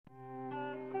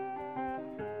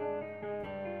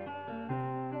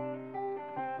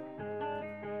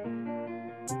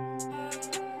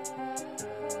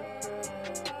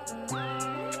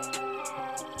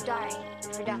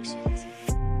Productions.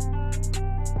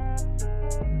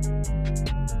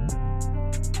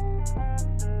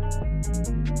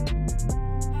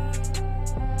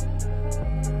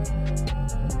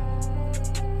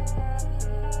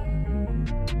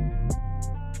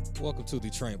 Welcome to the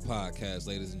Train Podcast,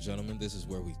 ladies and gentlemen. This is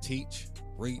where we teach,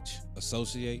 reach,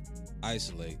 associate,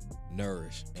 isolate,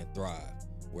 nourish, and thrive.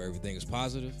 Where everything is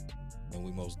positive, and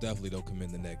we most definitely don't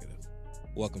commit the negative.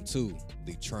 Welcome to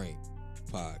the Train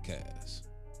Podcast.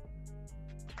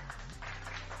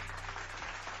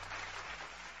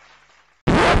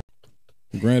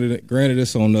 Granted,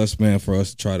 it's on us, man, for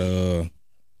us to try to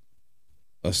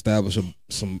establish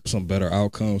some better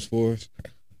outcomes for us.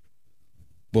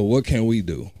 But what can we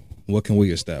do? What can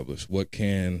we establish? What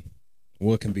can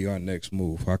be our next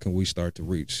move? How can we start to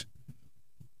reach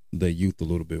the youth a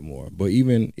little bit more? But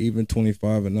even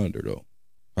 25 and under, though,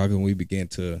 how can we begin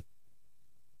to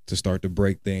start to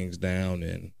break things down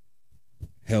and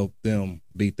help them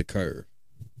beat the curve?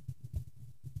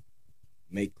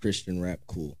 Make Christian rap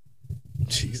cool.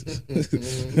 Jesus.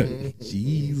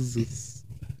 Jesus.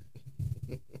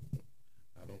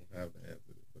 I don't have the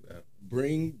answer for that.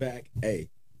 Bring back,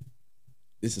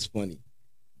 this is funny,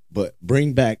 but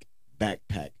bring back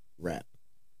backpack rap.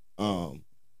 I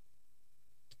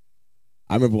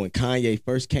remember when Kanye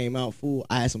first came out, fool,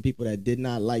 I had some people that did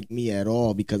not like me at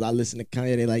all because I listened to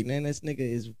Kanye. They like, man, this nigga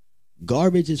is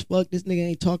garbage as fuck. This nigga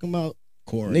ain't talking about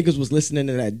Corn. Niggas was listening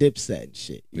to that Dipset and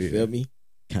shit. You Yeah. feel me?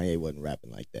 Kanye wasn't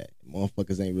rapping like that.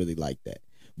 Motherfuckers ain't really like that.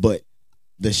 But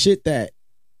the shit that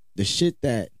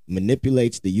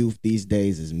manipulates the youth these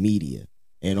days is media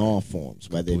in all forms,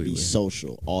 whether it be Completely.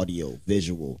 social, audio,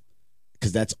 visual,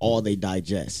 because that's all they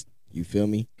digest. You feel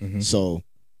me? Mm-hmm. So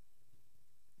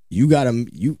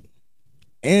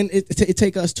and it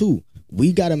take us too.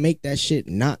 We gotta make that shit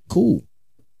not cool.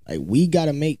 Like we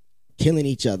gotta make killing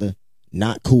each other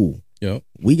not cool. Yep.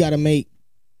 We gotta make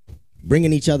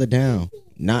bringing each other down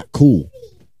not cool.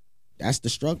 That's the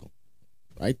struggle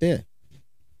right there.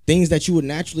 Things that you would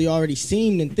naturally already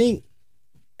seen and think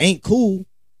ain't cool.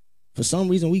 For some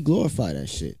reason, we glorify that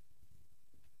shit.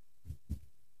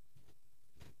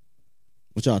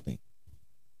 What y'all think?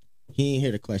 He ain't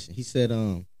hear the question. He said,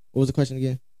 what was the question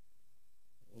again?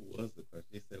 What was the question?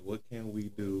 He said, what can we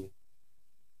do?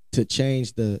 To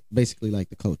change basically like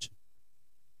the culture.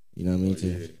 You know what I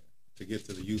mean? To get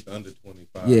to the youth under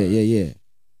 25. Yeah.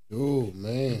 Oh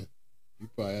man, you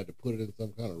probably had to put it in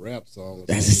some kind of rap song. Or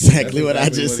That's something. exactly what I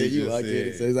exactly just what said. he You just like said. it.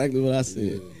 That's exactly what I Yeah, said.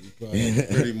 you probably had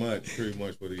to pretty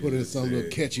much what he put it in just some said.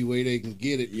 little catchy way they can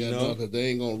get it, you know, because they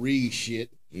ain't gonna read shit.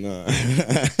 No.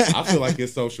 I feel like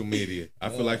it's social media. I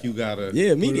feel like you gotta Yeah,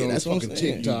 Put it media. on That's what I'm fucking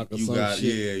saying. TikTok or you some got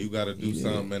shit. you gotta do Yeah.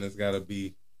 something, and it's gotta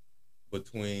be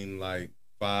between like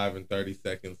 5 and 30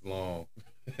 seconds long.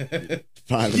 5 and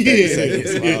 30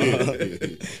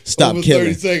 seconds. Stop Over killing.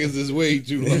 30 seconds is way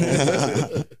too long.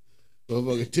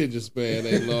 Motherfucking attention span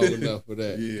ain't long enough for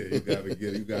that.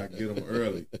 Yeah, you gotta get them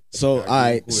early. So Gotta all get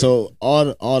 'em right, quick. so all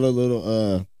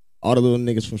the little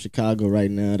niggas from Chicago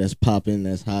right now that's popping,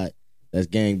 that's hot, that's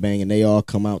gang banging, they all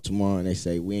come out tomorrow and they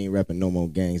say we ain't repping no more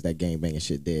gangs. That gang banging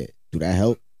shit dead. Do that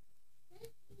help?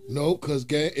 No, cause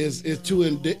it's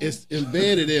it's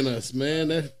embedded in us,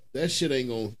 man. That shit ain't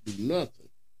gonna do nothing.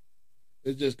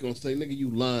 It's just gonna say, nigga, you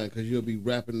lying, cause you'll be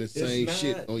rapping the same It's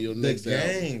shit not on your the next album.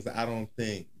 gangs. I don't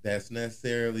think that's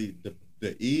necessarily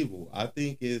the evil. I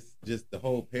think it's just the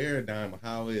whole paradigm of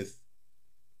how it's.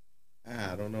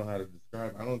 I don't know how to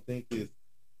describe it. I don't think it's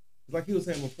like he was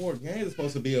saying before. Gangs is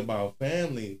supposed to be about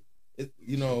family.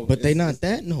 But they not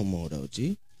that no more though,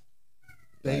 G.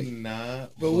 They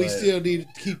not. But we still need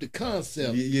to keep the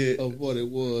concept Yeah. of what it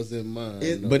was in mind.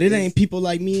 It- though. But it ain't people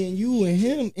like me and you and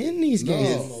him in these No.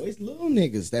 gangs. No, it's little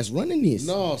niggas that's running this.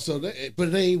 No,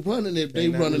 but they ain't running it. They They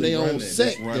not running really their own running it.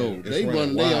 sect It's running- though. it's They running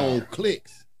running their wild. own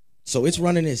cliques. So it's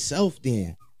running itself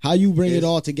then. How you bring it It's-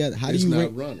 all together? How do It's you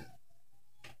not running.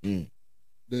 Mm.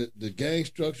 The gang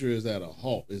structure is at a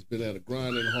halt. It's been at a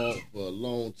grinding halt for a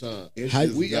long time. It's How-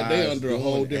 just They guys under a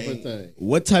whole doing different ain't- thing.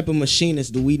 What type of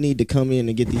machinists do we need to come in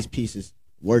and get these pieces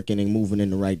working and moving in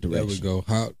the right There direction? we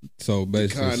go. So The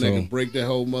basically, kind that can break that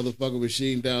whole motherfucking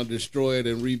machine down, destroy it,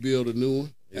 and rebuild a new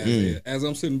one. as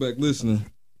I'm sitting back listening,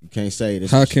 You can't say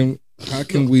this. how can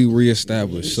we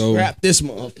reestablish? So Scrap this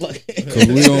motherfucker.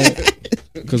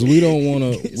 because we don't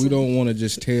want to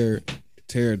just tear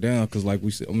it down, because like we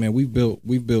said, man, we've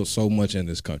built so much in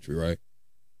this country, right?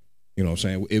 You know what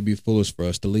I'm saying? It'd be foolish for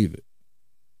us to leave it.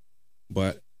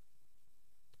 But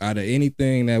out of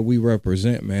anything that we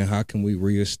represent, man, how can we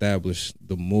reestablish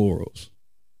the morals,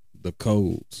 the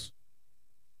codes,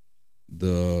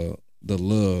 the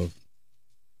love,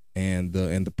 and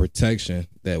the protection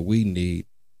that we need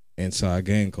inside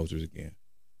gang cultures again?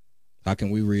 How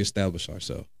can we reestablish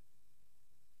ourselves?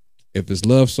 If it's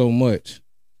loved so much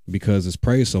because it's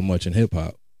praised so much in hip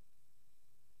hop,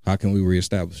 how can we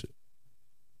reestablish it?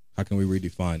 How can we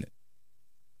redefine it?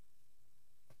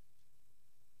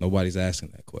 Nobody's asking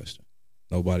that question.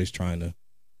 Nobody's trying to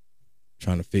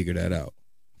figure that out.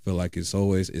 I feel like it's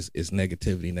always it's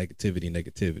negativity.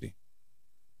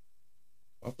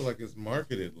 I feel like it's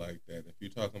marketed like that. If you're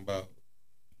talking about,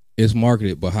 It's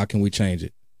marketed, but how can we change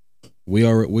it? We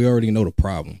already know the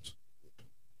problems.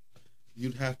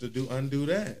 you'd have to undo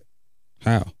that.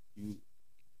 How?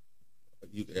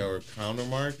 You or counter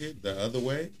market the other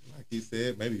way, like he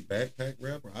said, maybe backpack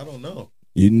rapper. I don't know.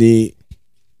 You need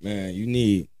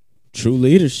true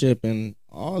leadership in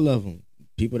all of them.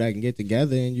 People that can get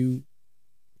together and you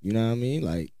know what I mean?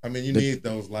 Like, I mean, you need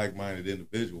those like-minded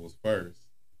individuals first.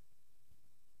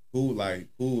 Who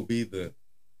will be the?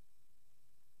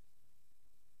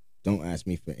 don't ask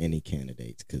me for any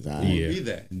candidates because Who would be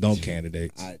that? No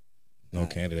candidates. I-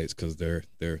 Candidates because they're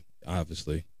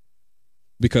obviously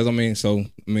because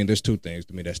there's two things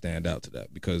to me that stand out to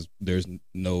that because there's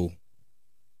no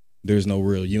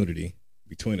real unity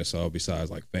between us all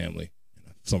besides like family,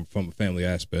 from a family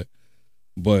aspect.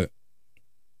 But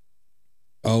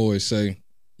I always say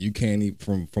you can't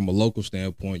even from a local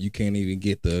standpoint, you can't even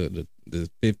get the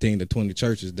 15 to 20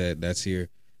 churches that's here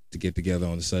to get together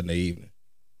on a Sunday evening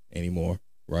anymore,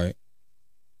 right?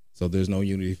 So there's no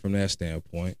unity from that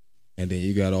standpoint. And then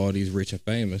you got all these rich and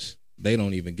famous. They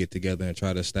don't even get together and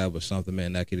try to establish something,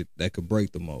 man, that could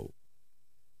break the mold.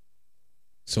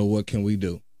 So what can we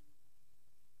do?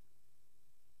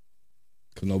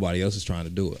 Because nobody else is trying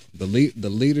to do it. The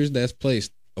leaders that's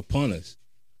placed upon us,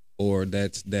 or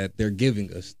that they're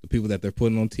giving us, the people that they're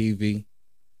putting on TV,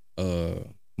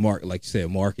 like you said,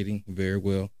 marketing very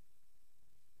well.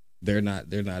 They're not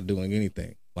doing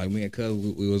anything. Like me and Cuz,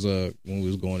 we was when we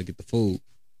was going to get the food,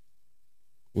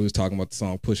 we was talking about the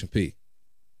song Pushin' P,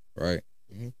 right?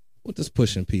 Mm-hmm. What does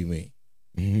Pushin' P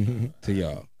mean to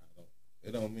y'all?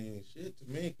 It don't mean shit to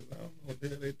me because I don't know what the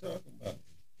hell they talking about.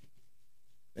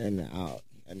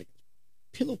 And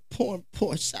pillow porn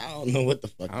Porsche. I don't know what the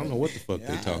fuck. I don't know what the fuck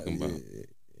they talking about.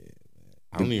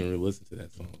 I don't even really listen to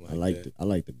that song. I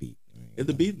like the beat.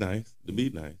 The beat nice. The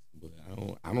beat nice, but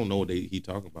I don't know what he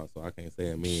talking about, so I can't say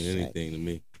it mean anything to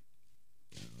me.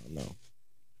 I don't know.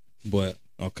 But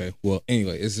okay, well,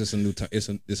 anyway, it's just a new term. It's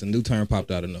a new term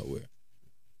popped out of nowhere.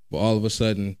 But all of a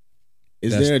sudden,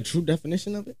 is there a true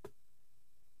definition of it?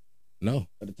 No.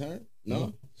 Of the term?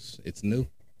 No. It's new.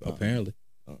 Apparently.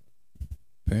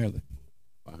 Apparently.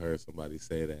 I heard somebody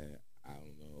say that. I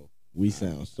don't know. We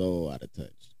sound so out of touch.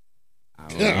 I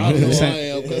don't know.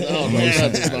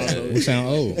 We sound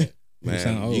old.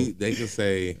 Man, they can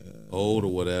say old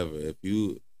or whatever. If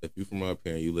you from up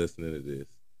here and you listening to this,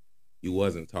 you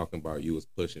wasn't talking about you was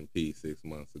pushing P 6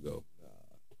 months ago.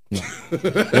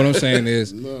 What I'm saying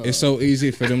is, it's so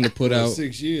easy for them to put out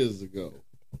 6 years ago.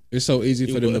 It's so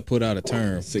easy for them to put out a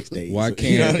term. 6 days. Why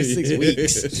can't 6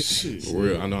 weeks? For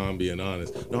real, I know I'm being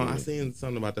honest. No, I seen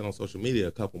something about that on social media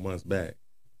a couple months back.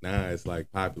 Now it's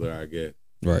like popular, I guess.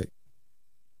 Right.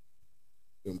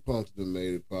 Them punks done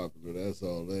made it popular. That's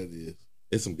all that is.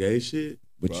 It's some gay shit.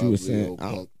 But Probably you were saying,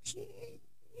 old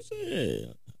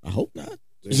I hope not.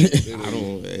 I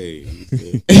don't. Hey,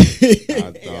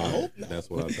 I hope not. That's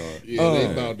what I thought. Yeah,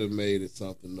 they about to made it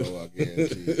something though. I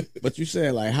guarantee. But you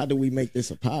said like, how do we make this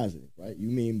a positive? Right? You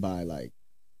mean by like,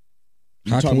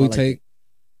 how can we take?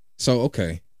 So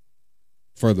okay.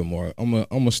 Furthermore, I'm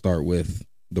gonna start with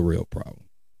the real problem.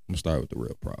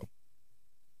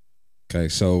 Okay,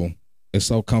 so it's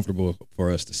so comfortable for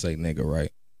us to say nigga,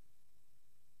 right?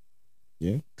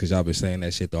 Yeah. Because y'all been saying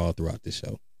that shit all throughout this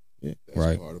show. Yeah. That's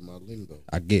right. part of my lingo.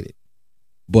 I get it.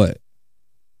 But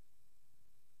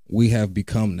we have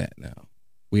become that now.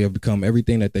 We have become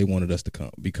everything that they wanted us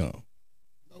to become.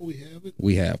 No, we haven't.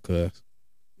 We have, cuz.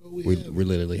 No, we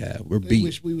literally have. We're They beat.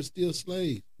 wish we were still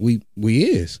slaves. We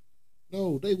is.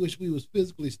 No, they wish we was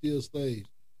physically still slaves.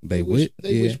 They wish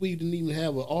yeah. wish we didn't even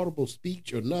have an audible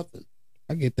speech or nothing.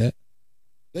 I get that.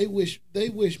 They wish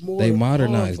more They harm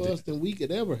modernized for it. us than we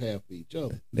could ever have for each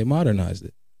other. They modernized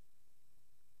it.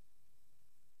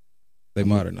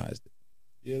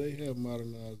 Yeah, they have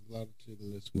modernized a lot of shit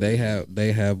in this. They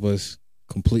have us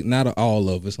complete. Not all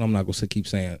of us. I'm not gonna keep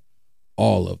saying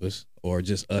all of us or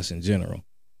just us in general,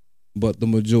 but the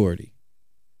majority.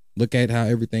 Look at how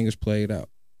everything is played out.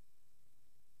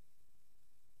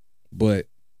 But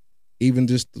even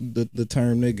just the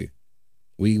term nigga,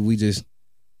 we just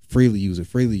freely use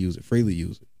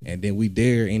it, and then we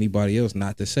dare anybody else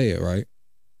not to say it, right?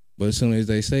 But as soon as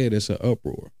they say it, it's an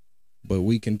uproar. But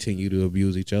we continue to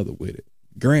abuse each other with it.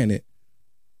 Granted,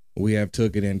 we have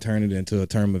took it and turned it into a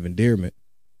term of endearment.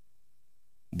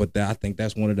 But I think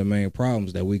that's one of the main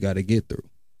problems that we got to get through.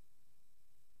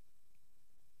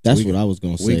 That's what I was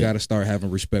gonna say. We got to start having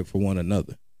respect for one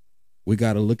another. We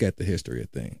got to look at the history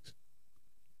of things.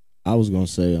 I was gonna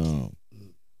say,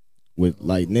 with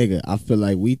like nigga, I feel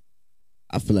like we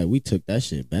took that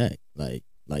shit back. Like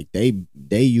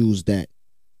they used that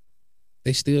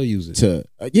They still use it. to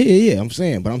yeah. I'm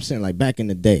saying like back in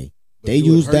the day, But they do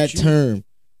it used hurt that you? term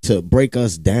to break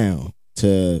us down,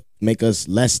 to make us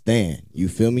less than. You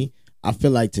feel me? I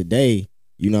feel like today,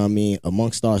 you know what I mean,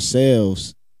 amongst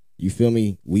ourselves, you feel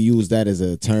me? We use that as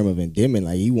a term of endearment.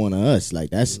 Like, he one of us.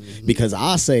 Like, that's because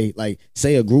I say, like,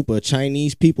 say a group of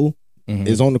Chinese people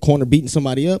is on the corner beating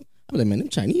somebody up. I'm like, man, them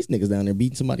Chinese niggas down there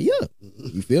beating somebody up.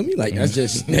 You feel me? Like, that's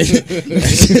just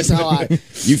how I.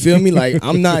 You feel me? Like,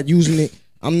 I'm not using it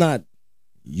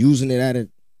at it.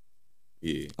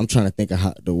 Yeah. I'm trying to think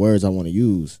of the words I want to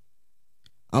use.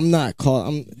 I'm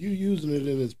You using it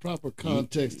in its proper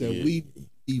context that we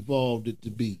evolved it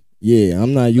to be. Yeah,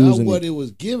 I'm not using not what it. it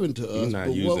was given to us. You're not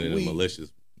but using what it in we, a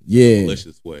malicious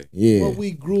way. Yeah. What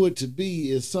we grew it to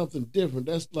be is something different.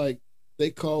 That's like they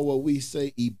call what we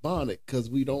say Ebonic because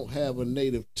we don't have a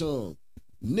native tongue.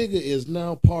 Nigga is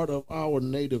now part of our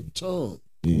native tongue.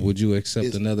 Would you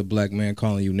accept another black man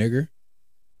calling you nigger?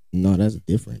 No, that's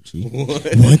different, G.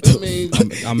 What? I mean,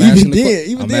 I'm asking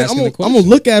I'm gonna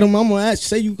look at him. I'm gonna ask.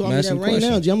 Say you call me that asking the right now,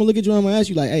 question. G. I'm gonna look at you. I'm gonna ask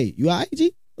you like, hey, you alright,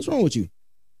 G? What's wrong with you?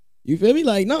 You feel me?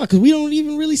 Like, nah, because we don't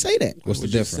even really say that. What's the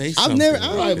Would you difference? say I've never-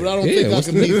 something right, but I don't Yeah, think I what's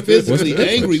can the be difference? physically What's the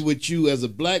difference? angry with you as a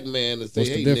black man and say, What's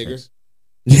hey, the nigger. difference?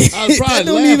 I'd That probably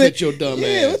don't laugh even- at your dumb Yeah,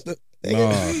 ass. what the? Nah.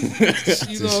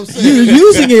 You know what I'm You're saying?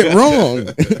 using it wrong.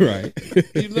 Right.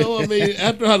 You know what I mean?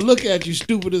 After I look at you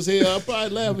stupid as hell, I'll probably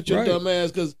laugh at your Right. dumb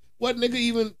ass because what nigga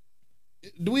even,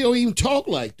 we don't even talk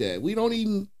like that. We don't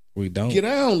even We don't. get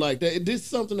down like that. This is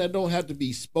something that don't have to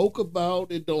be spoke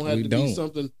about. It don't have We to don't. be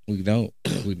something. We don't.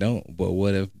 We don't. But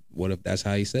what if that's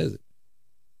how he says it?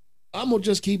 I'm going to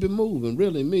just keep it moving,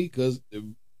 really, me, because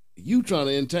you trying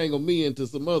to entangle me into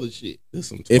some other shit. There's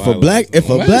some If a Twilight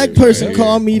black zone person right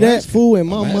call here. me I'm that asking. fool in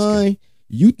my I'm asking. mind,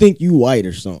 you think you white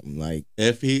or something. Like,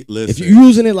 If he if listen, you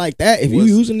using it like that, if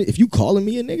you calling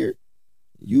me a nigger,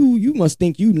 you must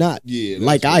think you not Yeah, that's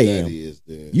like what I that am. is,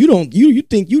 then. You don't you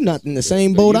think you not in the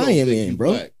same So boat you I don't am think in, you bro.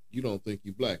 black. You don't think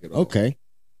you black at all. Okay.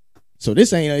 So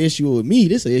this ain't an issue with me.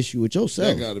 This an issue with That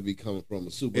yourself. got to be coming from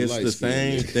a super it's light the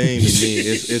same thing to me.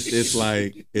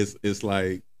 It's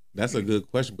like that's a good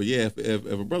question. But yeah, if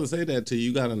a brother say that to you,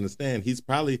 you gotta understand. He's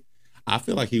probably. I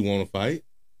feel like he want to fight.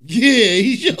 Yeah,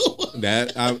 he sure.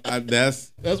 That's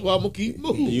That's why I'm gonna keep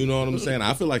moving. you know what I'm saying.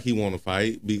 I feel like he want to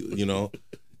fight.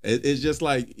 It's just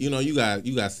like you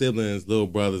got siblings, little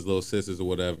brothers, little sisters, or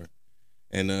whatever,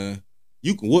 and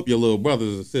you can whoop your little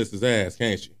brothers and sisters' ass,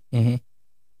 can't you? Mm-hmm.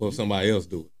 Or if somebody else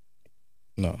do it.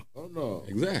 No. Oh no.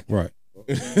 Exactly. Right.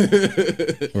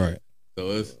 Right.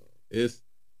 So it's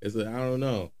I don't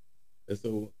know.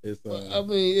 I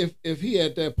mean, if he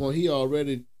at that point, he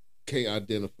already can't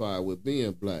identify with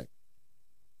being black.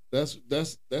 That's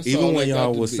even all when that got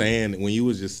y'all to was be. saying when you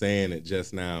was just saying it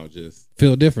just now,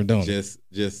 Feel different, don't it?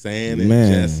 just saying it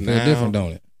Man. just Feel now, different,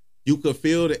 don't it? you could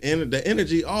feel the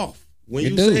energy off when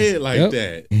It you do. say it like Yep.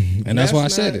 that. And that's why I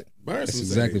said not- it. burn That's some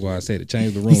exactly sage. why I said it.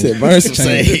 Change the room. He said, "Burn some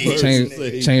change,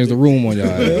 sage." change the room on y'all.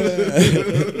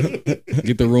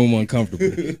 Get the room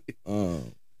uncomfortable.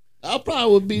 I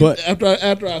probably would be But-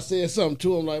 after I said something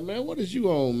to him like, man, what is you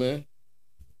on, man?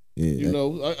 Yeah. You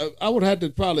know, I would have to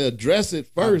probably address it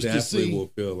first I to definitely see, will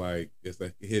feel like it's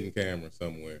a hidden camera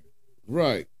somewhere.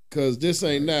 right? Because this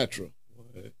ain't natural.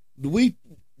 We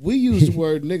use the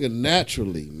word nigga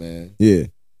naturally, man, Yeah.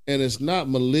 and it's not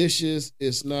malicious.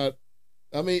 It's not.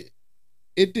 I mean,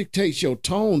 it dictates your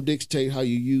tone, dictate how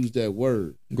you use that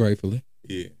word. Gratefully.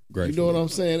 Yeah. Gratefully. You know what I'm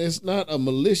saying? It's not a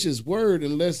malicious word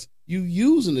unless you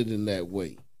using it in that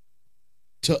way.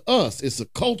 To us, it's a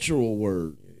cultural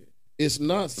word. It's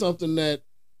not something that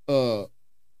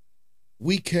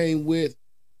we came with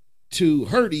to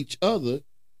hurt each other.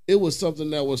 It was something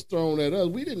that was thrown at us.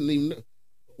 We didn't even know.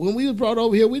 When we was brought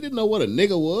over here, we didn't know what a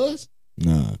nigga was.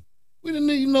 Nah. We didn't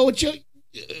even know what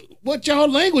y'all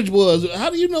language was. How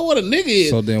do you know what a nigga is?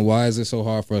 So then why is it so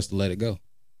hard for us to let it go?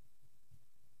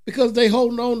 Because they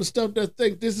holding on to stuff that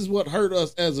think this is what hurt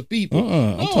us as a people.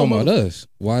 I'm No, talking about mother- us.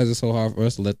 Why is it so hard for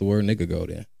us to let the word nigga go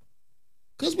then?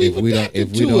 Because we've If we don't- adapted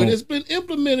if we to don't- it. It's been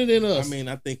implemented in us. I mean,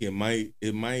 I think it might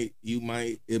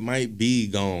be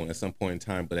gone at some point in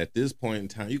time, but at this point in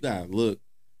time, you gotta look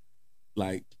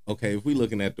like, okay, if we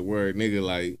looking at the word nigga,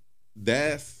 like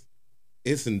that's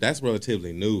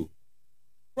relatively new.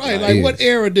 Right, Like, like what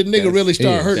era did nigga that's- really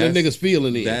start hurting a that's- nigga's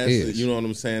feeling in? That's is. you know what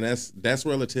I'm saying. That's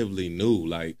relatively new.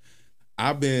 Like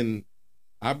I've been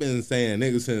saying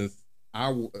nigga since I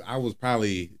was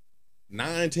probably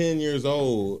 9-10 years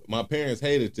old. My parents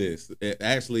hated this.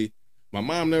 Actually, my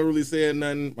mom never really said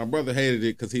nothing. My brother hated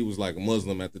it because he was like a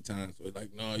Muslim at the time. So he's like,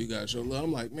 no, you gotta show love.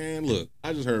 I'm like, man, look,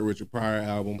 I just heard Richard Pryor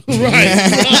album. Right.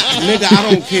 Nigga,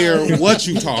 I don't care what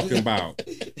you talking about.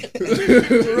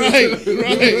 right.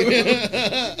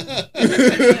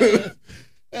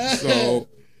 So,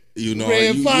 you know,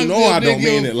 Red you Fox, know that I don't nigga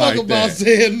mean give it a like fuck about that.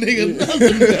 saying nigga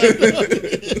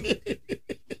nothing.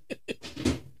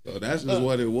 So that's just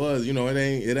what it was. You know, it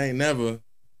ain't never.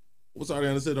 What's already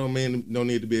understood don't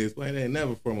need to be explained. It ain't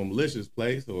never from a malicious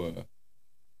place or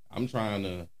I'm trying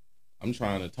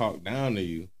to talk down to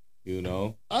you. You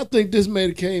know. I think this may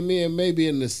have came in maybe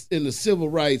in the civil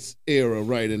rights era,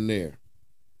 right in there,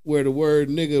 where the word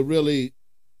nigga really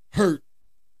hurt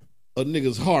a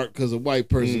nigga's heart because a white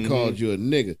person called you a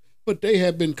nigga. But they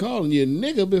had been calling you a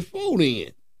nigga before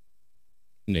then.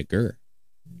 Nigger.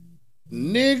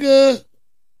 Nigger.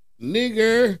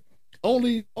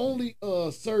 Only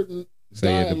certain So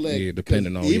yeah, dialect.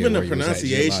 depending on Even where the you was at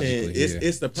pronunciation, geologically,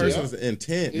 it's the person's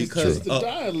intent It's because just the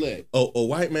dialect. a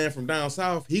white man from down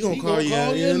south, he gonna call you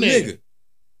a nigga.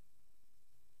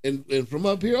 nigga. And from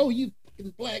up here, oh, you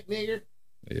fucking black nigger.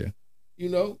 Yeah. You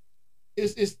know,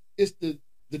 it's the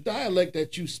dialect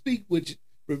that you speak, which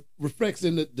reflects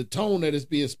in the tone that is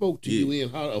being spoke to you in,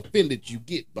 how offended you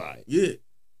get by it. Yeah.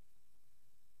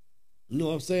 You know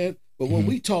what I'm saying? But when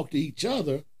we talk to each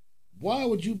other, why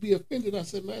would you be offended? I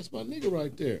said, man, that's my nigga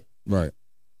right there. Right.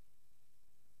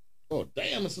 Oh,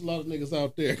 damn, there's a lot of niggas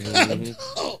out there.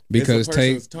 Mhm. Because it's a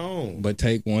person's tone. but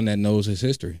take one that knows his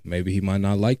history. Maybe he might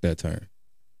not like that term.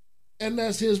 And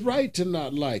that's his right to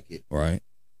not like it. Right.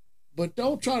 But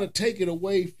don't try to take it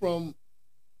away from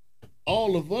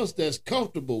all of us that's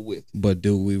comfortable with it. But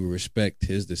do we respect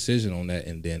his decision on that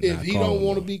and then If not he call don't him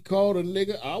want to one? be called a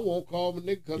nigga, I won't call him a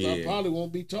nigga because I Yeah. probably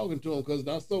won't be talking to him because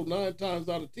I so 9 times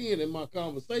out of 10 in my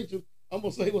conversation, I'm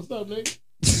going to say, what's up, nigga?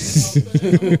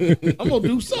 I'm going to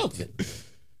do something.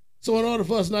 So in order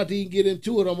for us not to even get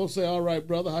into it, I'm going to say, all right,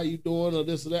 brother, how you doing or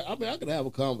this or that. I mean, I could have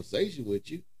a conversation with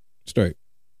you, Straight.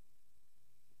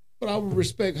 but I would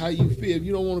respect how you feel. If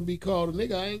you don't want to be called a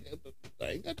nigga, I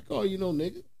ain't got to call you no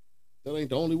nigga. That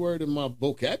ain't the only word in my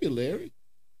vocabulary.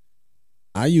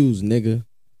 I use nigga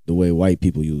the way white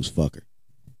people use fucker.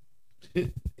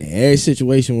 In every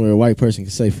situation where a white person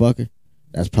can say fucker,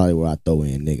 that's probably where I throw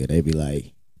in nigga. They be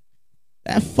like,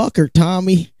 that fucker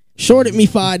Tommy shorted me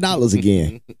 $5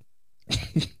 again.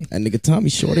 That nigga Tommy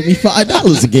shorted me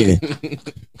 $5 again.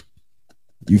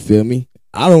 You feel me?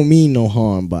 I don't mean no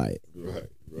harm by it. Right.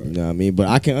 You know what I mean? But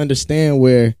I can understand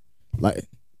where, like,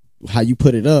 how you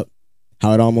put it up,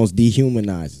 how it almost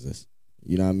dehumanizes us.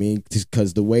 You know what I mean?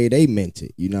 Because the way they meant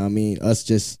it. You know what I mean? Us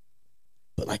just,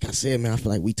 but like I said, man, I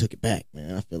feel like we took it back,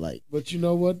 man. I feel like But you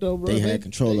know what, though, bro? they had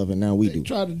control of it. Now we They do.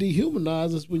 try to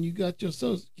dehumanize us when you got your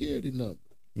Social Security number.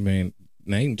 Man,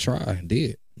 they ain't try.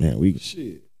 Did. Man, we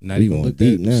Shit. Not We even going looked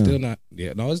deep at. now. Still not.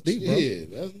 Yeah, no, it's deep, bro. Yeah,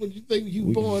 that's what you think you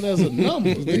We- born as a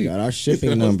number. we got our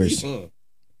shipping numbers.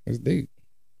 It's deep.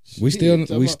 Shit, We still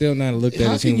talking about- not looked at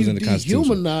How as can humans you in the Constitution.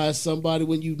 dehumanize somebody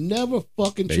when you never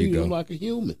fucking There you treat them go. like a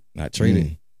human? Not treated.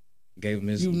 Mm. Gave him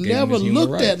his. You gave him never his human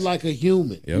looked at rights. like a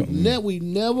human. Yep. We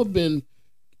never been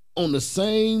on the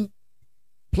same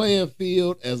playing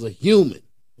field as a human.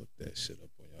 Put that shit up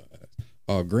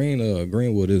on your ass.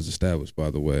 Greenwood is established, by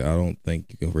the way. I don't think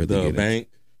you can really The get bank.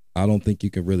 I don't think you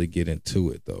can really get into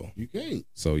it though. You can't.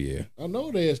 So yeah, I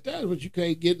know they established, but you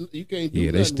can't do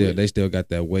yeah, nothing they still got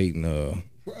that waiting.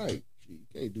 right. You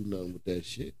can't do nothing with that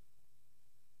shit.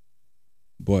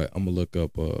 But I'm gonna look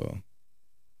up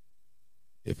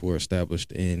if we're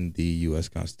established in the U.S.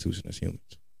 Constitution as humans.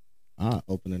 I'll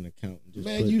open an account and just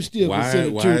Man, put, you still Why-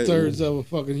 consider why- 2/3 of a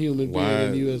fucking human being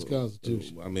in the U.S.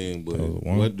 Constitution. I mean, but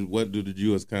one. what do the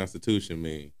U.S. Constitution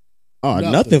mean? oh,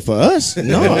 nothing. nothing for us. That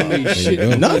No, don't mean shit.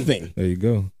 go. nothing. There you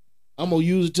go. I'm gonna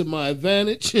use it to my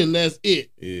advantage, and that's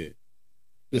it. Yeah.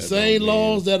 The That same don't mean-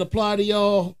 laws that apply to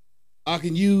y'all, I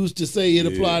can use to say it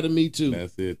Yeah. apply to me too.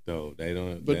 That's it though. They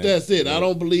don't. But that's it. I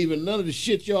don't believe in none of the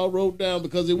shit y'all wrote down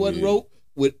because it wasn't Yeah. wrote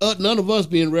with none of us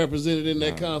being represented in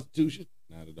that Nah. Constitution.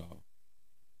 Not at all.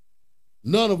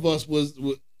 None of us was.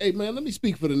 Hey man, let me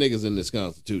speak for the niggas in this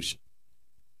Constitution.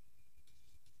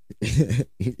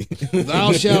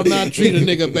 Thou shalt not treat a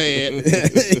nigga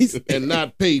bad and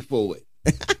not pay for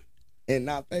it. and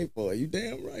not pay for it. You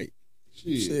damn right.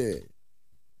 Shit. Shit.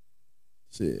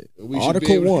 Shit. And we should be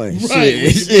Article able to- 1. Right. We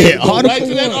Shit. should be able to go Article right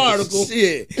to that 1. article.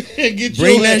 Shit. And get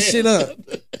Bring your that ass. shit up.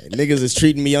 Niggas is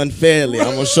treating me unfairly.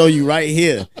 I'm gonna show you right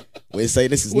here. We say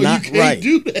this is Well, not you can't right.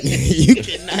 do that. You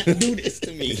cannot do this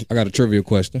to me. I got a trivia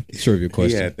question. He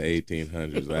had the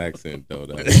 1800s accent though.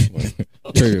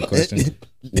 Trivia question.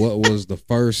 What was the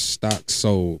first stock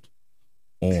sold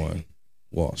on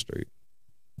Wall Street?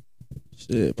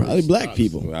 Shit, probably black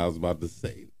people. I was about to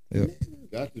say.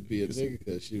 Got to be a nigga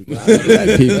because shoot, Black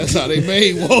people. that's how they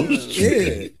made Wall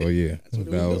Street. Oh yeah, That's what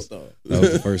it that was was built that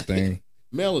was the first thing.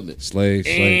 Melanin.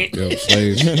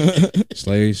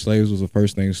 Slaves was the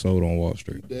first thing sold on Wall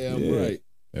Street. Damn Yeah. right.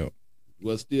 Yep.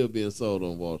 What's still being sold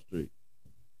on Wall Street?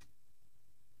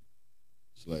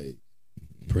 Slaves.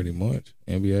 Pretty much.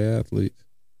 NBA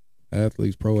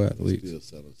athletes, pro athletes. Still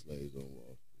selling slaves on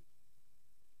Wall Street.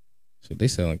 So they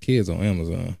selling kids on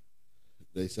Amazon.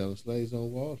 They selling slaves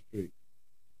on Wall Street.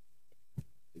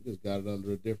 They just got it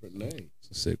under a different name.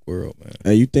 It's a sick world, man.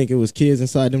 Hey, you think it was kids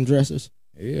inside them dressers?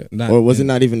 Yeah. Or was it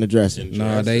not even the dresser?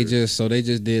 Nah, they just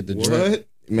did the dress. What?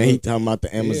 Man, he talking about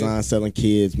the Amazon selling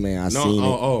kids, man. I No, seen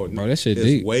it. Bro, that shit it's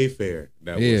deep. Wayfair.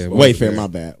 That Yeah, was Wayfair, my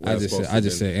bad. I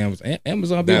just said Amazon.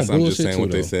 Amazon be That's on I'm bullshit just saying too,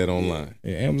 what they though. said online.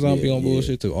 Yeah, Amazon be Yeah, on yeah.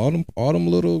 bullshit too. All them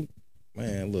little,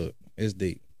 man. Look, it's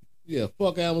deep. Yeah,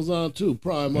 fuck Amazon too.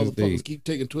 Prime That's motherfuckers deep. keep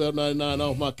taking $12.99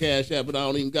 off my Cash App, but I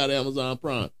don't even got Amazon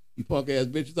Prime. You punk ass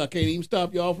bitches, I can't even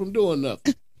stop y'all from doing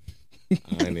nothing. I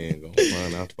ain't even gonna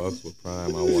front. I fucks with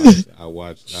Prime. I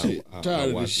watched Shit, I tired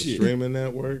of watched this the shit. streaming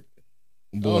network,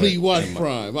 I don't even watch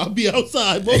Prime. I'll be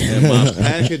outside. Most and my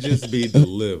packages be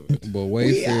delivered. But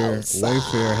We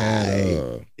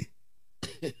Wayfair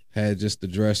had just the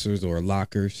dressers or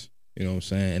lockers. You know what I'm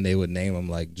saying? And they would name them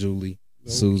like Julie,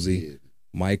 Susie,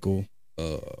 Michael,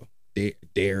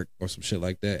 Derek, or some shit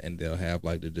like that, and they'll have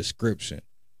like the description,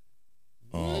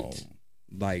 What?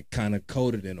 like kind of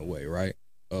coded in a way, right?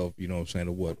 Of you know what I'm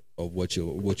saying of what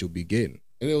you'll be getting.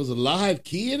 And there was a live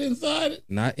kid inside it?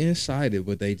 Not inside it,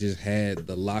 but they just had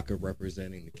the locker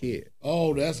representing the kid.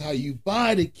 Oh, that's how you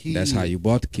buy the kid. That's how you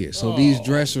bought the kid. So Oh, these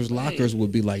dressers, man. lockers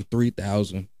would be like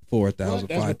 3,000, 4,000,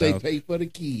 That's what they 5,000. pay for the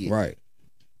kid. Right.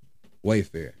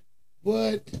 Wayfair.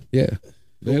 What? Yeah.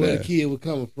 Where Look the at that. kid was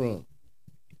coming from?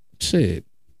 Shit.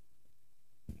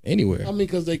 Anywhere. I mean,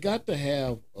 because they got to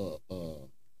have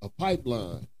a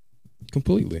pipeline.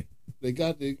 Completely. They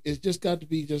got to. It's just got to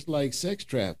be just like sex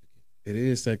trafficking. It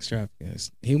is sex trafficking.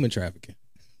 It's human trafficking.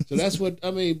 So that's what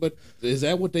I mean. But is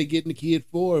that what they getting the kid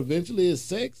for? Eventually, is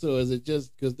sex, or is it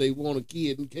just because they want a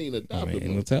kid and can't I adopt mean, ain't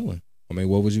him? no telling. I mean,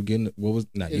 what was you getting? What was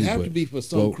not It you? have But to be for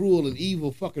some well, cruel and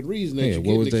evil fucking reason that Yeah, you're what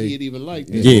getting was the they- kid even like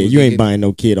that. Yeah, Yeah, what was you they ain't getting- buying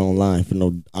no kid online for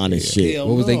no honest shit. Hell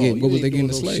What was they no, getting- you what was ain't they getting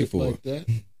doing the no slave shit for? Like that.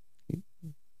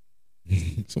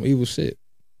 some evil shit.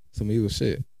 Some evil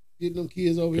shit. Getting them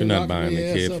kids over You're here. not locking buying their a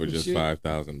ass kid up for and just shit.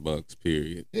 $5,000.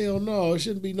 Period. Hell no, it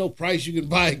shouldn't be no price you can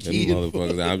buy a Them kid.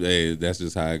 motherfuckers. Hey, that's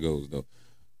just how it goes, though.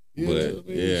 Yeah, But I mean,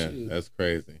 yeah, shit. that's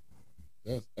crazy.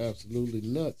 That's absolutely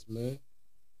nuts, man.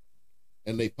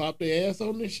 And they pop their ass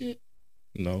on this shit?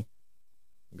 No.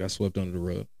 Got swept under the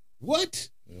rug. What?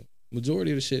 Majority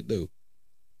of the shit do.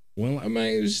 Well, I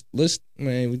mean,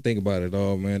 we think about it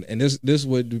all, man. And this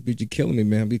would be killing me,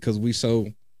 man, because we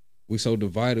so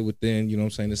divided within, you know what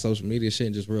I'm saying, the social media shit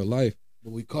and just real life.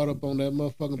 But we caught up on that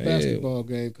motherfucking Yeah. basketball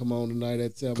game. Come on tonight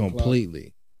at 7 o'clock.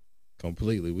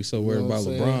 Completely. We so You worried know about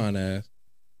what I'm LeBron ass.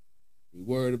 We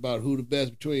worried about who the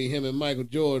best between him and Michael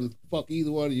Jordan. Fuck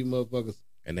either one of you motherfuckers.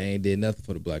 And they ain't did nothing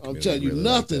for the black I'm community. telling you really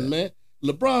nothing, like that.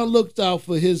 man. LeBron looked out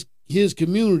for his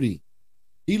community.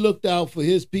 He looked out for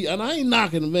his people. And I ain't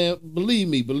knocking him, man. Believe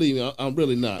me, I'm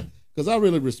really not. Because I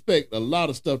really respect a lot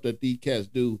of stuff that these cats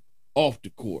do off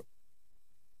the court.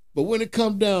 But when it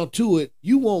comes down to it,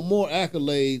 you want more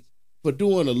accolades for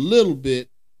doing a little bit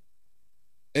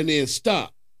and then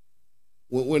stop.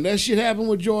 When that shit happened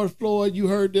with George Floyd, you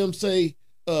heard them say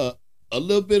a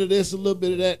little bit of this, a little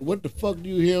bit of that. What the fuck do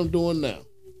you hear them doing now?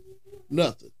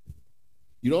 Nothing.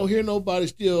 You don't hear nobody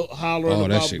still hollering Oh,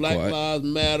 that about shit Black quiet. Lives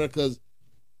Matter because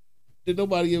did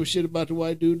nobody give a shit about the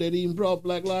white dude that even brought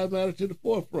Black Lives Matter to the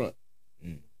forefront.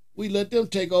 We let them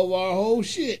take over our whole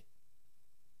shit.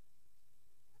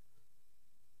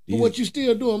 But what you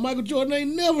still doing? Michael Jordan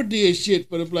ain't never did shit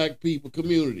for the black people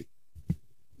community.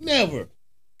 Never.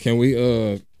 Can we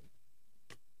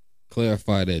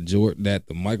clarify that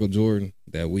the Michael Jordan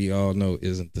that we all know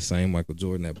isn't the same Michael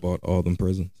Jordan that bought all them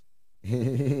prisons?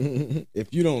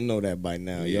 If you don't know that by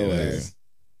now, yo Yeah. ass.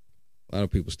 A lot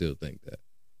of people still think that.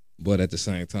 But at the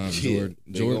same time, Shit,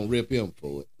 they gonna rip him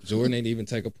for it. Jordan ain't even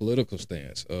take a political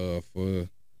stance for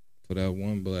that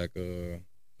one black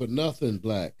For nothing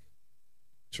black.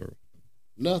 true.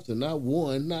 Nothing, not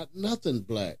one, not nothing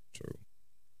black. True.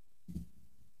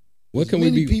 What can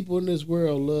Many we be? people in this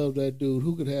world love that dude.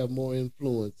 Who could have more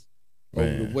influence over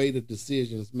the Man. way the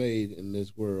decisions made in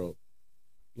this world,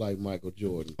 like Michael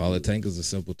Jordan? All it takes is a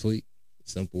simple tweet.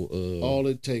 Simple All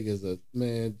it takes is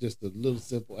just a little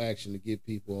simple action to get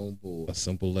people on board. a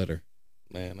simple letter.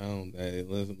 Man,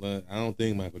 I don't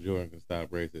think Michael Jordan can stop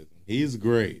racism. He's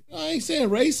great. I ain't saying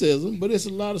racism, but it's a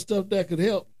lot of stuff that could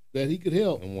help. That he could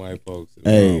help. And white folks.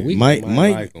 Hey, we Mike,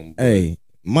 might like him, but hey,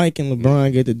 Mike and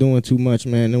LeBron get to doing too much,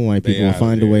 man. Them white They people will outta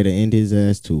find a there. way to end his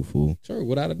ass too, fool. Sure,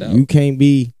 without a doubt. You can't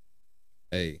be.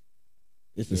 Hey,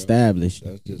 It's Yeah. established.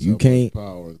 That's just You how can't. much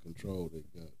power and control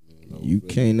they got, man. You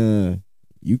can't.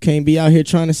 You can't be out here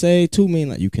trying to say too mean.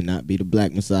 Like you cannot be the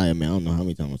Black Messiah, man. I don't know how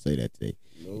many times I say that today.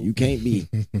 Nope. You can't be.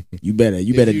 You better.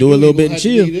 You If better do a you little gonna bit and have to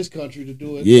chill. leave this country to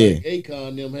do it. Yeah. Like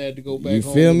Akon them had to go back You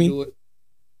home feel and me? do it.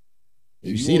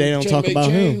 You If see, they wanna don't talk make about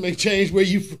change, him. Make change where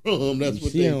you from. That's You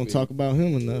what see, they they don't feel. talk about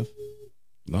him enough.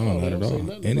 no, No, they not at don't say all. nothing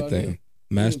about Anything. him.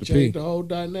 Master He changed P. the whole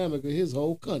dynamic of his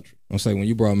whole country. I'm saying when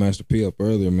you brought Master P up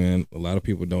earlier, man, a lot of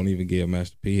people don't even give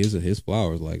Master P his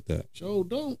flowers like that. Sure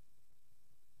don't.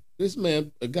 This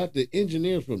man got the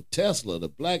engineers from Tesla, the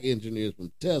black engineers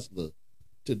from Tesla,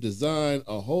 to design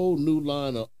a whole new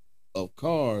line of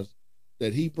cars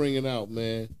that he bringing out,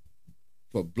 man,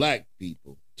 for black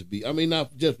people to be. I mean,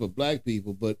 not just for black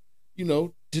people, but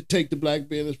to take the black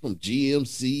business from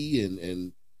GMC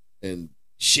and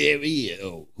Chevy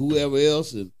or whoever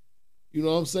else, and you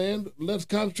know what I'm saying. Let's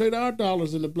concentrate our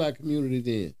dollars in the black community.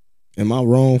 Then Am I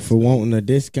wrong for wanting a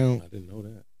discount? I didn't know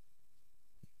that.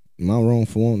 Am I wrong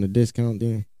for wanting a discount?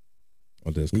 Then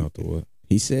Or discount to what?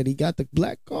 he said he got the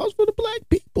black cars for the black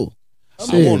people. I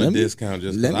Shit, want a let me- discount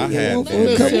just let because me I get had one for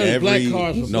a couple- every black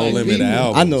cars for No black Limit people.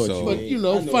 album. I know what so you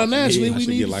but mean. financially, I we should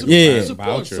need get to like support, Yeah. a support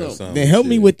voucher or something. something. Then help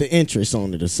me Shit. with the interest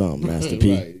on it or something, Master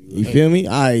P. Right, You right. feel me?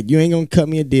 All right, you ain't gonna cut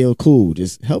me a deal. Cool.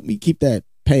 Just help me keep that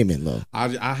payment low. I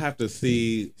have to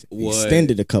see what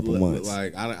Extended a couple months.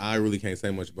 Like I really can't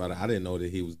say much about it. I didn't know that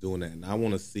he was doing that, and I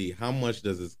want to see how much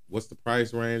what's the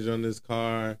price range on this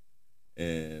car,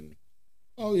 and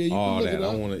Oh yeah, you all can look that. it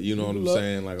up. I want to, you know what I'm Look.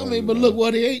 saying? Like I mean, but look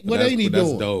what he ain't. What ain't he That's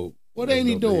doing? dope. What That's ain't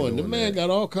he dope that doing? The man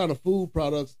got all kind of food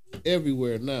products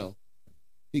everywhere now.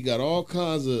 He got all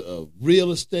kinds of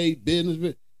real estate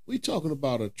business. We talking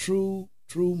about a true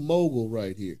mogul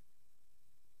right here.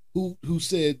 Who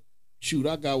said, "Shoot,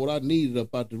 I got what I needed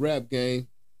up out the rap game.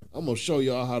 I'm gonna show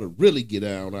y'all how to really get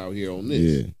down out here on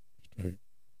this." Yeah.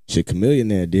 Shit,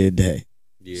 Chameleonaire did that.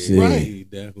 Yeah, Shit. Right. he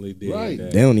definitely did. Right.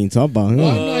 That. They don't even talk about him.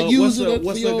 Why not use it for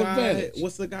what's your the guy? advantage?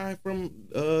 What's the guy from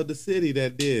the city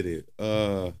that did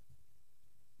it?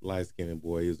 Light skinned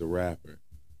boy. He was a rapper.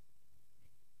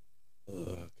 I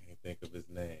can't think of his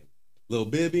name. Lil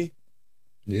Bibby.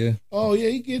 Yeah, Oh yeah,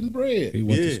 he getting bread. he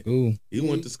went to Yeah. school. He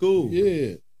went to school.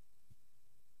 Yeah,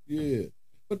 yeah.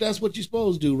 But that's what you're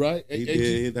supposed to do, right? He And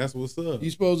did. That's what's up.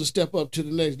 You're supposed to step up to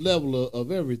the next level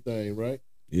of everything, right?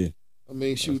 Yeah. I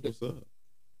mean, That's shoot, what's up.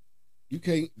 you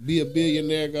can't be a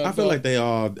billionaire. I feel like they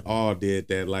all did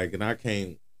that. Like, and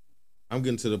I'm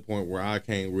getting to the point where I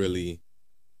can't really.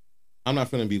 I'm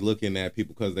not gonna be looking at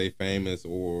people because they famous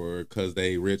or because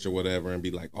they rich or whatever and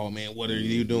be like, "Oh man, what are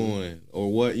you doing?"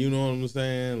 or what, you know what I'm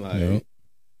saying? Like Yeah.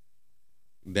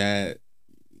 that.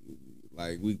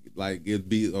 Like it'd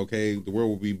be okay. The world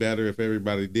would be better if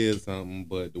everybody did something,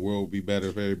 but the world would be better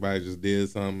if everybody just did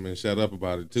something and shut up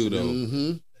about it too, though.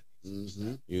 Mm-hmm.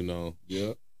 Mm-hmm. You know.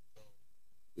 Yeah.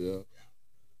 Yeah.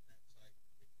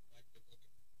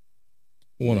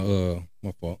 I want to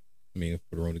my fault. I mean,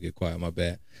 for the room to get quiet, my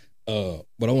bad.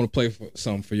 But I want to play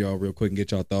something for y'all real quick and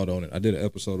get y'all thought on it. I did an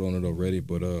episode on it already,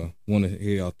 but want to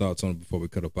hear y'all thoughts on it before we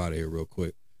cut up out of here real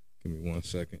quick. Give me 1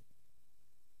 second.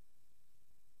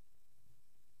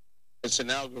 It's an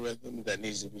algorithm that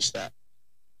needs to be stopped.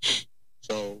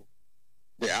 So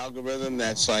the algorithm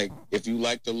that's like, if you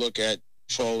like to look at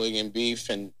trolling and beef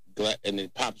and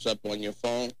it pops up on your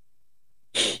phone,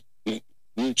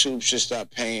 YouTube should stop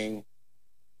paying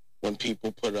when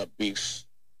people put up beef.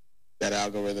 That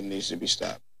algorithm needs to be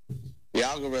stopped. The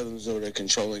algorithms are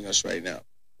controlling us right now.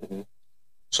 Mm-hmm.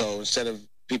 So instead of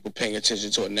people paying attention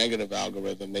to a negative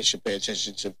algorithm, they should pay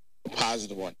attention to a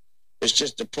positive one. It's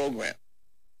just a program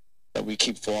that we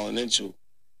keep falling into.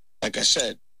 Like I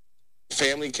said,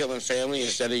 family killing family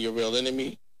instead of your real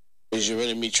enemy is your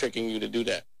enemy tricking you to do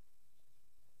that.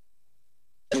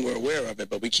 And we're aware of it,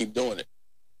 but we keep doing it.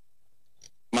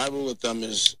 My rule of thumb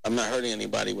is I'm not hurting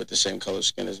anybody with the same color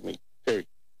skin as me, period.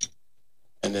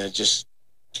 And then it just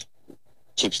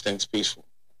keeps things peaceful.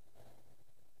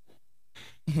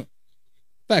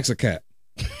 Facts of cap.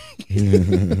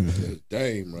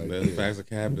 Dame right The there. Facts of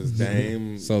Cap is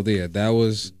Dame. So yeah, that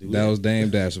was Dame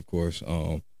Dash, of course.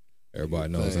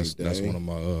 Everybody knows Thanks, that's Dame.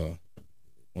 one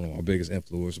of my biggest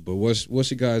influences. But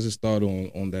what's your guys' thought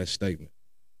on that statement?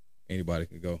 Anybody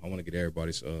can go. I want to get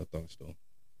everybody's thoughts though.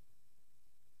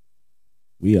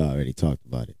 We already talked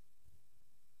about it.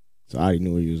 So I already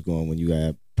knew where you was going when you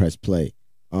had press play.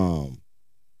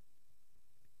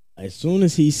 As soon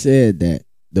as he said that,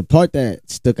 the part that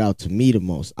stuck out to me the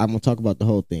most, I'm gonna talk about the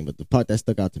whole thing, but the part that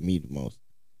stuck out to me the most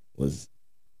was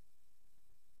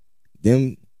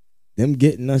them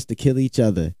getting us to kill each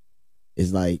other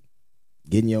is like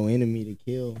getting your enemy to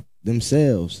kill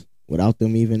themselves without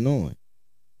them even knowing.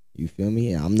 You feel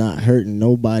me? I'm not hurting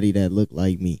nobody that look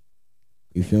like me.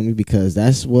 You feel me? Because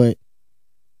that's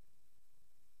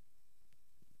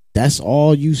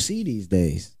all you see these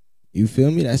days. You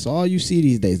feel me? That's all you see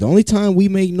these days. The only time we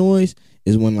make noise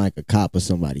is when like a cop or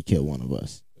somebody kill one of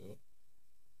us.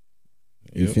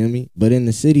 You feel me? But in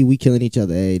the city, we killing each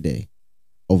other every day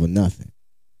over nothing.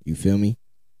 You feel me?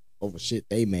 Over shit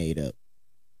they made up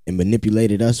and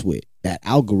manipulated us with. That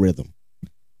algorithm.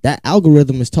 That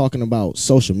algorithm is talking about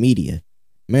social media.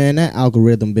 Man, that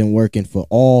algorithm been working for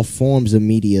all forms of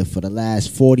media for the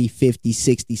last 40, 50,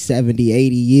 60, 70,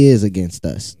 80 years against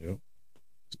us. Yep.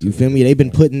 You feel me? They've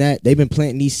been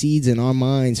planting these seeds in our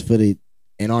minds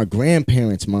in our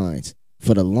grandparents' minds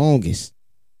for the longest.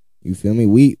 You feel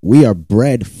me? We are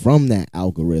bred from that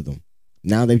algorithm.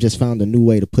 Now they've just found a new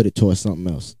way to put it towards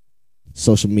something else.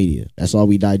 Social media. That's all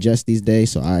we digest these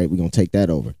days. So all right, we're gonna take that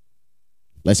over.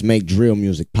 Let's make drill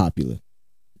music popular.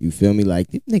 You feel me? Like,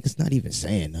 these niggas not even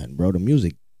saying nothing, bro. The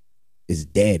music is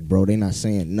dead, bro. They not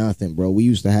saying nothing, bro. We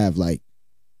used to have like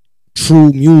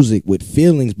true music with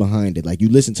feelings behind it. Like, you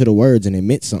listen to the words and it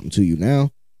meant something to you.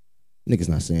 Now, niggas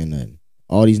not saying nothing.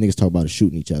 All these niggas talk about is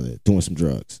shooting each other, doing some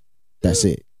drugs. That's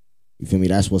it. You feel me?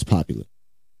 That's what's popular.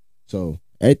 So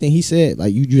everything he said,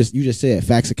 like you just said,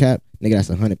 facts of cap, nigga, that's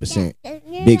 100%.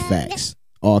 Big facts.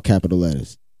 All capital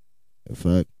letters. The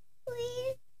fuck?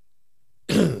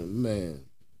 Man,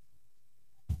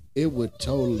 it would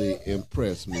totally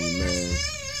impress me, man,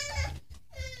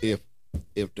 if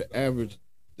the average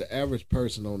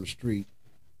person on the street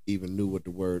even knew what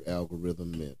the word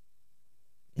algorithm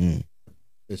meant,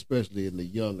 especially in the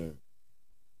younger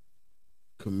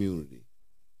community.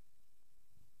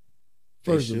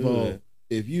 First of all,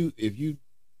 if you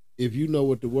know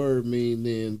what the word means,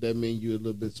 then that means you're a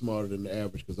little bit smarter than the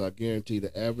average. Because I guarantee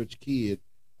the average kid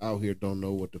out here don't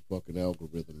know what the fucking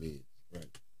algorithm is. Right.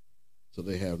 So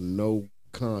they have no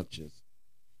conscience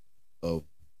of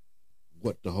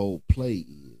what the whole play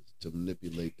is to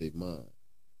manipulate their mind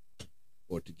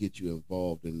or to get you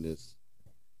involved in this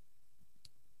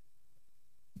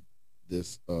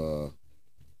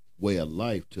way of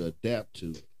life to adapt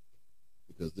to,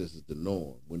 because this is the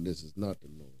norm when this is not the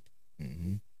norm.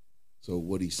 Mm-hmm. So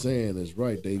what he's saying is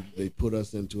right. They put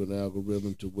us into an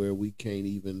algorithm to where we can't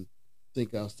even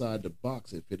think outside the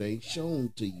box if it ain't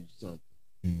shown to you something.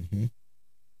 Mm-hmm.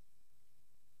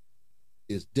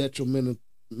 It's detrimental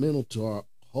to our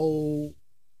whole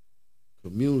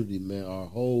community, man. Our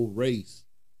whole race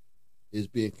is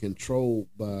being controlled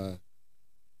by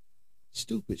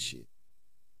stupid shit.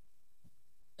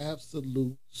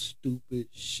 Absolute stupid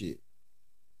shit.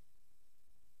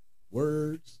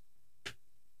 Words.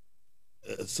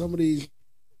 Some of these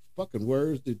fucking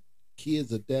words that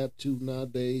kids adapt to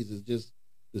nowadays is just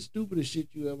the stupidest shit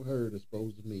you ever heard is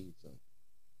supposed to mean something.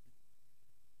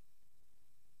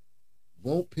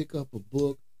 Won't pick up a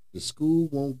book. The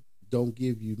school don't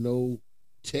give you no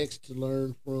text to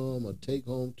learn from or take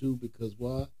home to, because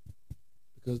why?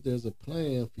 Because there's a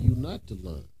plan for you not to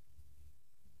learn.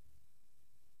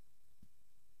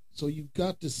 So you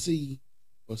got to see,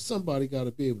 or somebody got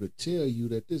to be able to tell you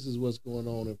that this is what's going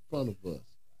on in front of us.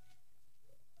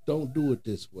 Don't do it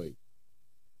this way.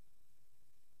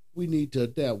 We need to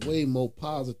adapt way more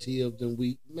positive than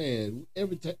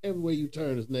everywhere you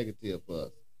turn is negative for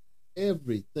us.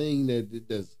 Everything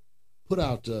that's put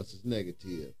out to us is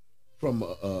negative. From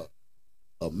a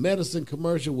medicine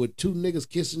commercial with two niggas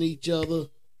kissing each other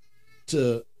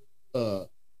to all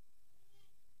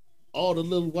the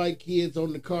little white kids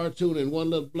on the cartoon and one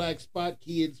little black spot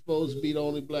kid supposed to be the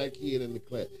only black kid in the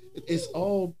class. It's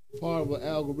all part of an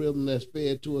algorithm that's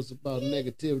fed to us about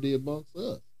negativity amongst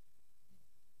us.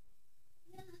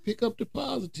 Pick up the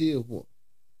positive one.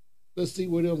 Let's see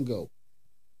where them go.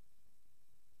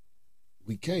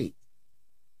 We can't.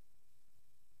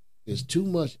 There's too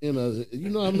much in us. You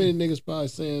know how many niggas probably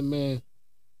saying, man,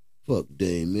 fuck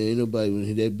Dame, man. Ain't nobody want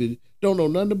to hear that bitch. Don't know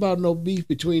nothing about no beef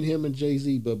between him and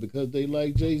Jay-Z, but because they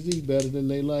like Jay-Z better than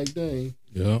they like Dame.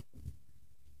 Yeah.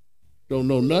 Don't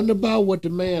know nothing about what the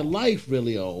man life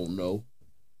really don't know.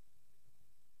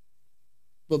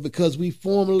 But because we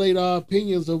formulate our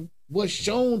opinions of what's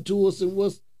shown to us and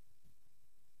what's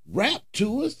rapped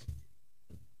to us,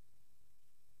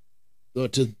 or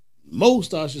to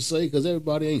most, I should say, because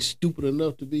everybody ain't stupid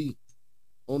enough to be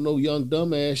on no young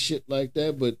dumbass shit like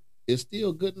that, but it's still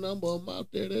a good number of them out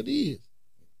there that is.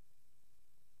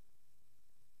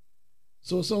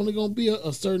 So it's only going to be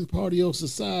a certain part of your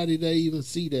society that even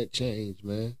see that change,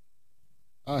 man.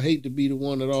 I hate to be the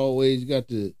one that always got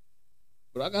to,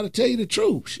 but I got to tell you the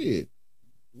truth, shit.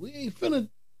 We ain't finna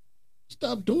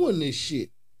stop doing this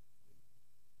shit.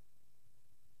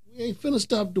 We ain't finna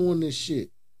stop doing this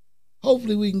shit.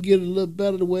 Hopefully we can get it a little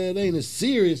better the way it ain't as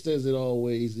serious as it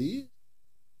always is.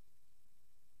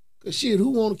 Cause shit, who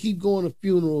want to keep going to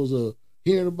funerals or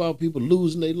hearing about people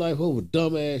losing their life over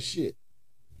dumbass shit?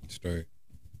 Straight.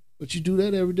 But you do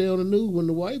that every day on the news when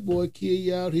the white boy kill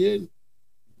you out here.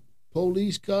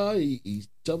 Police car, he's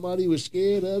talking about he was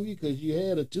scared of you because you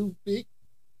had a toothpick.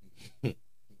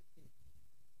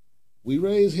 We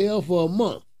raised hell for a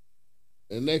month.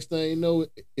 And next thing you know,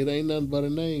 it ain't nothing but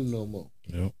a name no more.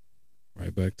 Yep.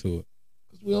 Right back to it.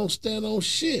 Because we don't stand on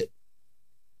shit.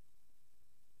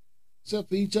 Except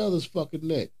for each other's fucking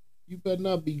neck. You better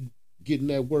not be getting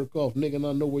that work off, nigga, and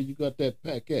I know where you got that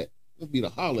pack at. I'm gonna be to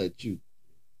holler at you.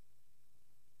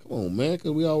 Come on, man,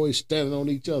 because we always standing on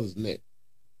each other's neck.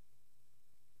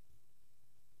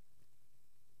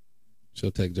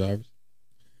 She'll take Jarvis.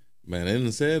 Man, they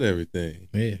done said everything.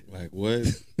 Yeah. Like,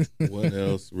 what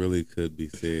else really could be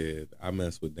said? I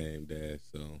mess with Dame Dash,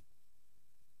 so,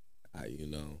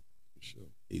 sure.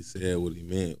 He said what he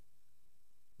meant.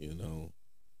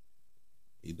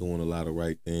 He doing a lot of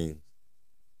right things.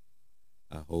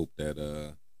 I hope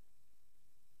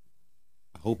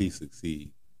he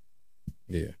succeeds.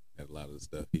 Yeah. At a lot of the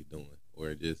stuff he's doing.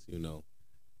 Or just,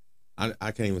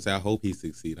 I can't even say I hope he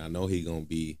succeeds. I know he gonna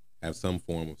have some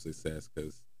form of success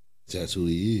because that's who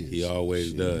he is. He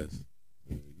always does.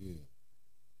 Yeah.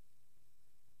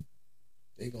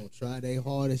 They gonna try their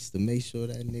hardest to make sure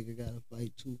that nigga gotta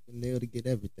fight tooth and nail to get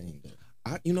everything done.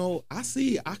 I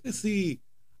can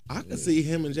see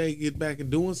him and Jay get back and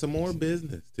doing some more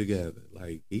business together.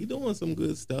 Like, he doing some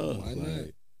good stuff. Why not?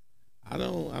 Like, I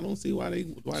don't see why they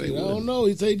I don't know.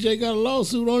 He say Jay got a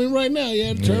lawsuit on him right now. He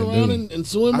had to turn around and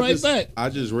sue him back. I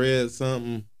just read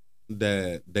something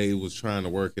that they was trying to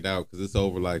work it out because it's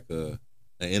over like an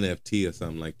NFT or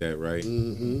something like that, right?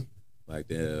 Mm-hmm. Like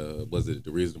was it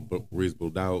the reasonable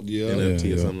doubt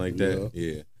NFT or something like that?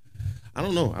 Yeah. I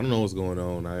don't know what's going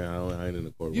on. I ain't in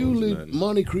the courtroom. Usually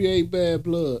money create bad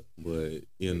blood, but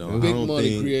big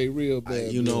money create real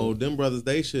bad. blood. Them brothers,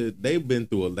 they've been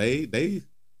through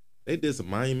they did some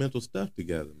monumental stuff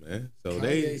together, man. So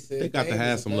they got to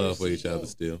have some love for each other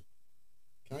still.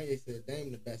 Kanye said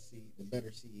Dame the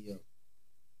better CEO.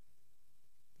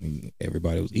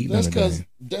 Everybody was eating. That's because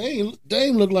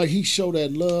Dame looked like he showed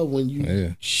that love when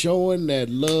you showing that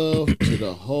love to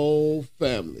the whole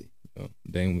family.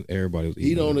 Dame, everybody was eating.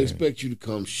 He don't expect you to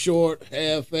come short,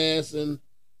 half-assing,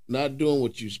 not doing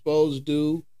what you're supposed to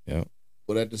do. Yeah.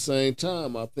 But at the same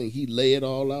time, I think he lay it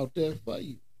all out there for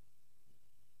you.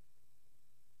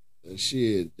 And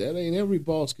shit, that ain't every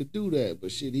boss could do that.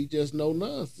 But shit, he just no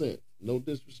nonsense, no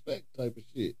disrespect type of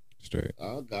shit. Straight.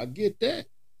 I get that.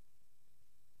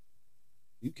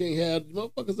 You can't have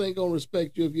motherfuckers ain't gonna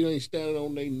respect you if you ain't standing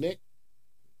on their neck.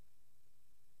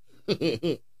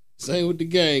 Same with the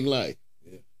gang life.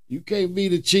 Yeah. You can't be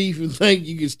the chief and think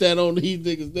you can stand on these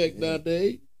niggas' neck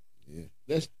nowadays. Yeah.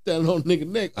 That's standing on nigga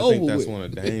neck. I think that's one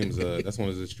of Dame's that's one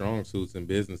of his strong suits in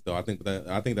business though. I think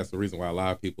that's the reason why a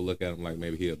lot of people look at him like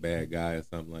maybe he a bad guy or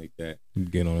something like that.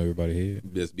 Getting on everybody's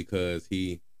head. Just because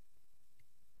he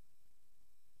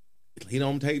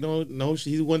don't take no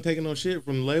he wasn't taking no shit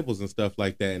from labels and stuff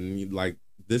like that. And like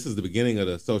this is the beginning of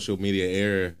the social media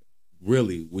era.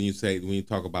 Really, when you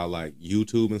talk about like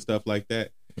YouTube and stuff like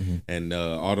that, and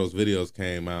all those videos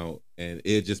came out, and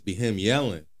it just be him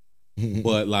yelling,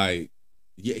 but like,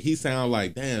 yeah, he sound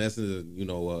like damn, that's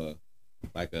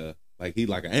like he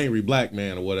like an angry black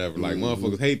man or whatever. Like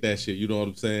motherfuckers hate that shit. You know what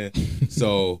I'm saying?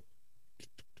 So,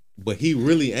 but he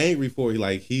really angry for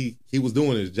like he was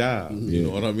doing his job. You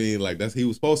know what I mean? Like he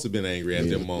was supposed to have been angry at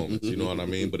them moments. You know what I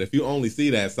mean? But if you only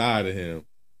see that side of him.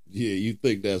 Yeah, you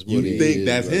think that's what you he think is,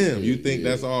 that's right? him. You think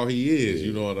that's all he is.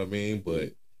 You know what I mean?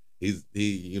 But he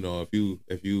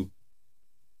if you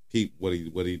keep what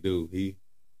he do, he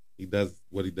does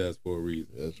what he does for a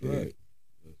reason. That's right.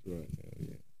 That's right.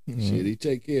 Shit, he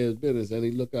take care of his business and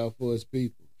he look out for his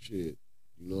people. Shit,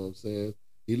 you know what I'm saying?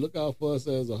 He look out for us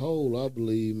as a whole. I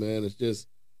believe, man. It's just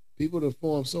people that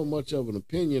form so much of an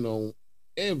opinion on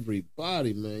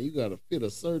everybody, man. You got to fit a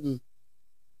certain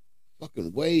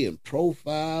fucking way and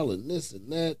profile and this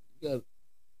and that. You got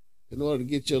in order to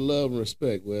get your love and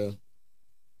respect. Well,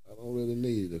 I don't really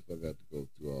need it if I got to go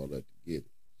through all that to get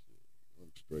it. I'm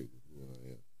straight with who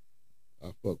I am.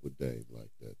 I fuck with Dame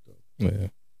like that though. Yeah.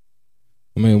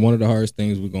 I mean, one of the hardest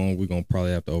things we're gonna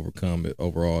probably have to overcome it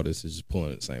overall. This is just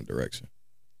pulling in the same direction.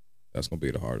 That's gonna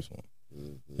be the hardest one.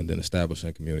 Mm-hmm. And then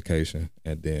establishing communication,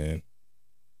 and then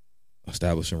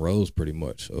establishing roles, pretty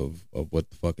much of what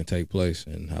the fuck can take place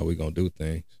and how we gonna do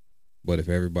things. But if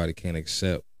everybody can't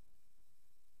accept,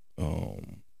 I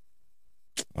don't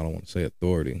want to say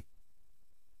authority,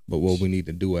 but what we need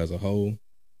to do as a whole,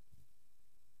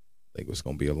 I think it's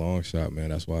gonna be a long shot,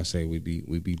 man. That's why I say we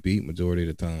be beat majority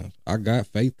of the times. I got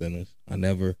faith in us. I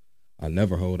never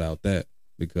hold out that,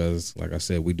 because like I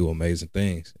said, we do amazing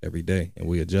things every day and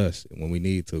we adjust when we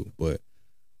need to. But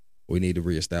we need to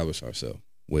reestablish ourselves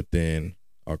within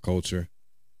our culture,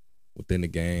 within the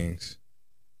gangs,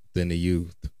 within the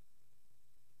youth,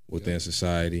 within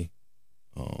society,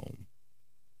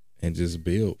 and just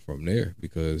build from there,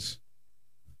 because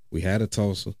we had a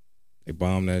Tulsa, they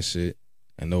bombed that shit,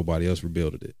 and nobody else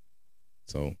rebuilded it.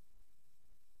 So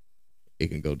it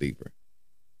can go deeper.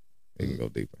 It can go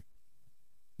deeper.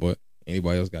 But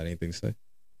anybody else got anything to say?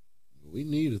 We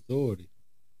need authority.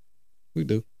 We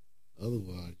do.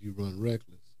 Otherwise, you run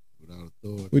reckless without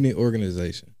authority. We need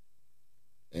organization.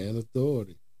 And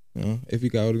authority. If you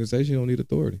got organization, you don't need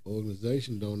authority.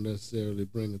 Organization don't necessarily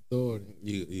bring authority.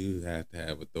 You have to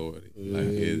have authority. Yeah, Like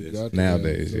you got to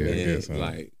nowadays, have yeah, I authority. guess, huh?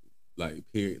 like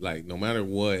period. Like no matter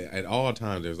what, at all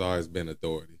times, there's always been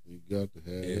authority. You got to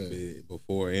have that.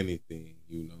 Before anything,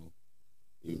 you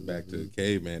back to the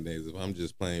caveman days. If I'm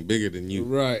just playing bigger than you,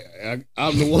 Right?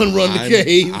 I'm the one running the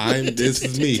cave. This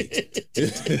is me.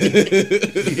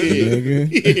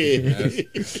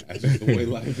 That's just the way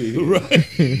life is. Right.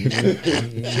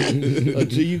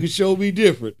 Until you can show me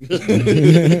different.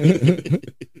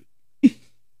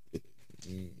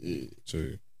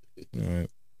 True. All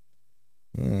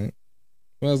right.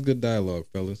 Well, that's good dialogue,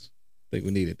 fellas. I think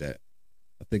we needed that.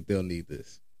 I think they'll need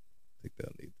this.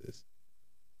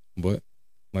 But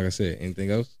like I said,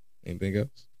 anything else?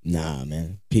 Nah,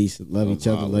 man. Peace. Love each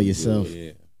other. Love yourself.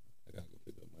 Yeah. I gotta go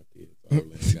pick up my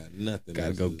kids. I got nothing. Gotta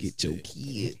else go to get say. your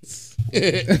kids.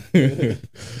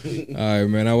 All right,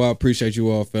 man. I appreciate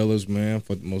you all, fellas, man,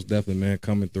 for most definitely, man,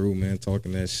 coming through, man,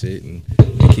 talking that shit and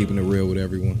keeping it real with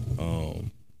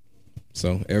everyone.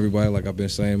 So everybody, like I've been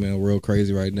saying, man, real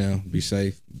crazy right now. Be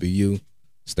safe, be you,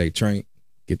 stay trained,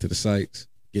 get to the sites,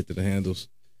 get to the handles,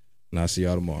 and I'll see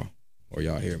y'all tomorrow. Or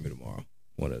y'all hear me tomorrow.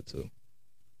 One of the two.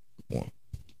 One.